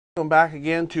Welcome back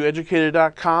again to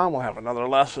Educator.com. We'll have another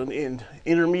lesson in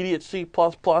intermediate C++.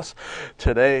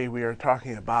 Today we are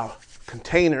talking about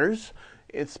containers.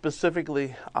 It's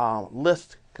specifically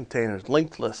list containers,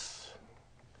 linked lists.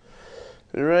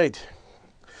 All right.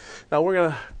 Now we're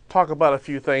going to talk about a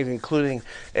few things, including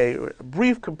a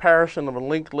brief comparison of a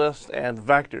linked list and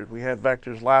vectors. We had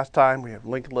vectors last time. We have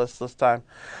linked lists this time.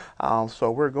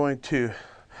 So we're going to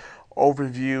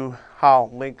overview how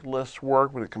linked lists work.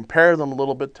 We're going to compare them a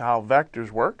little bit to how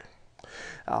vectors work.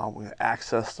 We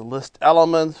access the list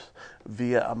elements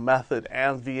via a method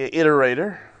and via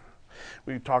iterator.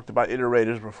 We've talked about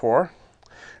iterators before.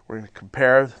 We're going to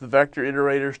compare the vector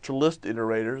iterators to list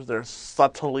iterators. They're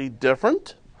subtly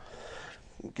different.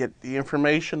 Get the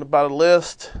information about a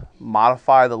list,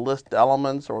 modify the list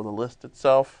elements or the list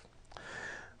itself.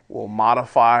 We'll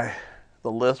modify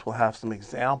the list. We'll have some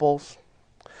examples.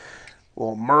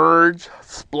 We'll merge,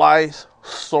 splice,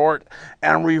 sort,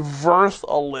 and reverse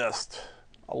a list.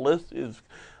 A list is,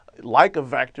 like a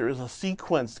vector, is a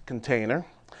sequence container.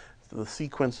 So the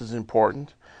sequence is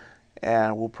important.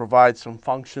 And we'll provide some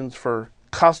functions for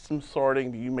custom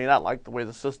sorting. You may not like the way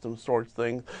the system sorts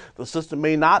things. The system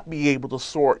may not be able to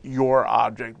sort your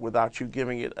object without you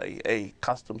giving it a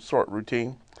custom sort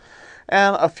routine.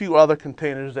 And a few other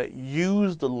containers that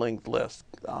use the linked list,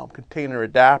 container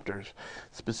adapters,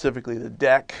 specifically the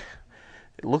deck.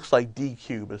 It looks like D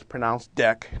cube, it's pronounced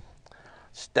deck,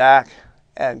 stack,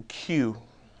 and queue.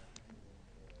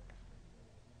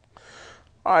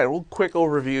 All right, a little quick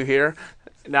overview here.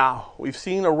 Now, we've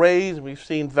seen arrays and we've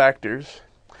seen vectors.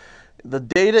 The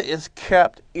data is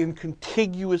kept in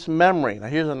contiguous memory. Now,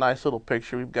 here's a nice little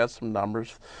picture. We've got some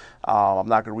numbers. I'm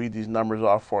not going to read these numbers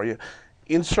off for you.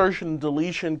 Insertion and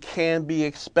deletion can be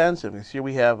expensive. You see,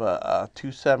 we have a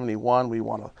 271 we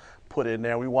want to put in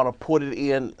there. We want to put it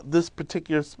in this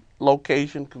particular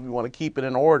location because we want to keep it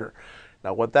in order.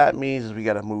 Now, what that means is we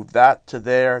got to move that to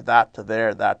there, that to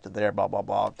there, that to there, blah, blah,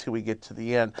 blah, until we get to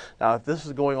the end. Now, if this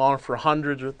is going on for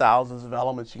hundreds or thousands of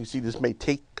elements, you can see this may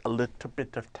take a little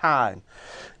bit of time.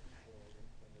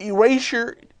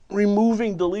 Erasure,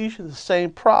 removing, deletion is the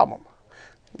same problem.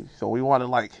 So we want to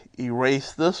like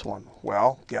erase this one.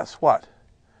 Well, guess what?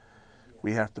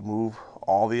 We have to move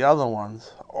all the other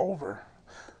ones over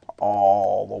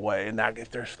all the way. And now if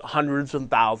there's hundreds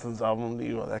and thousands of them,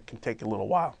 that can take a little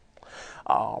while.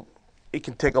 It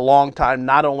can take a long time,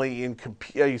 not only in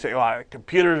you say, well,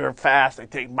 computers are fast, they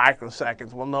take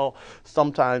microseconds. Well, no,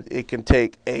 sometimes it can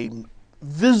take a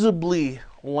visibly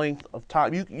length of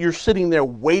time. You're sitting there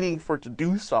waiting for it to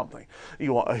do something.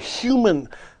 You want a human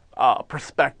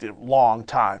perspective, long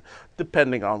time,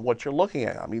 depending on what you're looking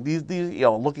at. I mean, these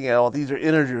looking at all these are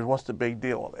integers. What's the big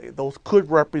deal? Those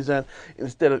could represent,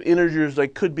 instead of integers, they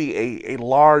could be a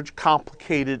large,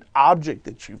 complicated object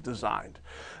that you've designed,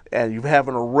 and you have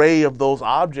an array of those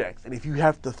objects. And if you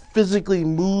have to physically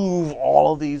move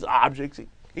all of these objects,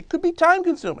 it could be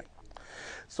time-consuming.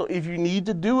 So if you need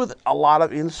to do with a lot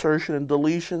of insertion and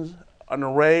deletions, an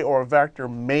array or a vector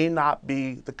may not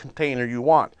be the container you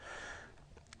want.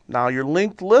 Now, your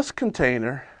linked list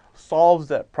container solves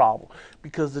that problem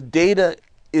because the data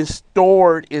is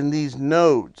stored in these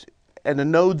nodes, and the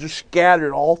nodes are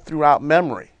scattered all throughout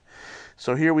memory.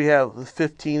 So here we have the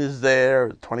 15 is there,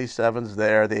 the 27 is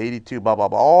there, the 82, blah, blah,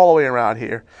 blah, all the way around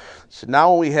here. So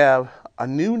now when we have a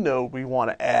new node we want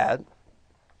to add,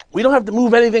 we don't have to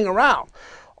move anything around.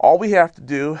 All we have to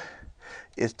do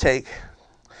is take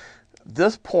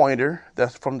this pointer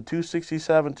that's from the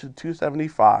 267 to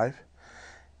 275,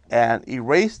 and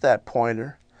erase that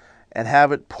pointer and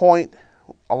have it point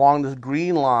along this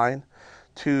green line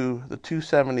to the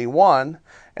 271,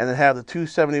 and then have the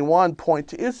 271 point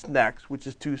to its next, which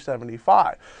is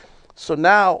 275. So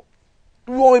now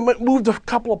we've only moved a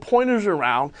couple of pointers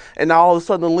around, and now all of a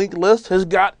sudden the linked list has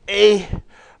got a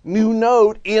new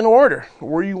node in order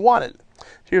where you want it.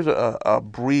 Here's a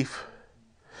brief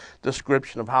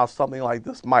description of how something like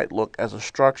this might look as a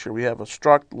structure. We have a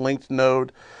struct linked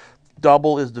node.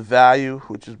 Double is the value,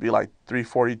 which would be like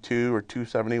 342 or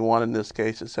 271 in this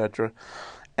case, etc.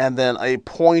 And then a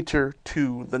pointer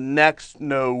to the next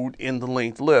node in the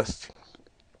linked list.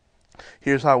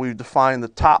 Here's how we define the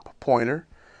top pointer,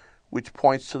 which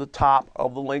points to the top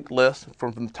of the linked list.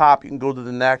 From the top, you can go to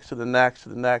the next, to the next, to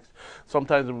the next.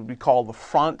 Sometimes it would be called the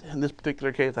front. In this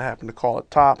particular case, I happen to call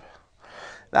it top.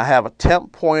 And I have a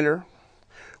temp pointer,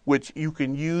 which you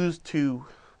can use to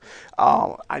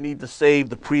I need to save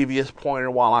the previous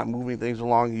pointer while I'm moving things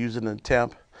along using a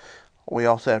temp. We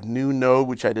also have new node,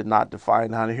 which I did not define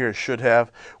down here. It should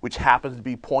have, which happens to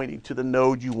be pointing to the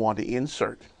node you want to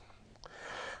insert.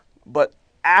 But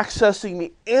accessing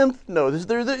the nth node.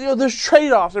 There's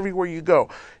trade-offs everywhere you go.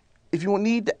 If you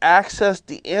need to access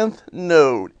the nth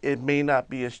node, it may not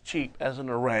be as cheap as an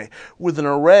array. With an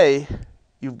array,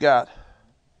 you've got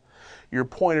your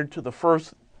pointer to the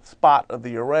first spot of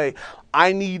the array.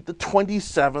 I need the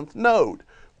 27th node.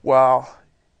 Well,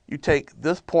 you take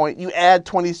this point, you add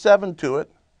 27 to it,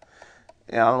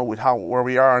 and I don't know where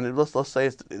we are, and let's say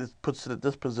it puts it at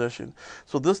this position.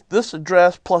 So this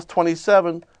address plus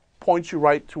 27 points you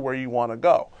right to where you want to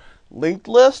go. Linked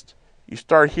list, you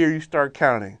start here, you start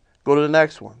counting. Go to the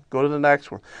next one, go to the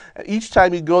next one. And each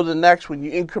time you go to the next one,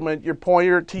 you increment your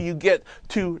pointer till you get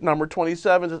to number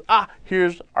 27.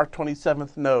 Here's our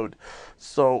 27th node.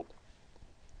 So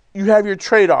you have your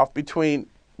trade-off between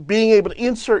being able to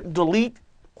insert and delete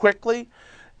quickly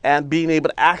and being able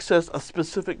to access a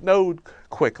specific node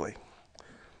quickly.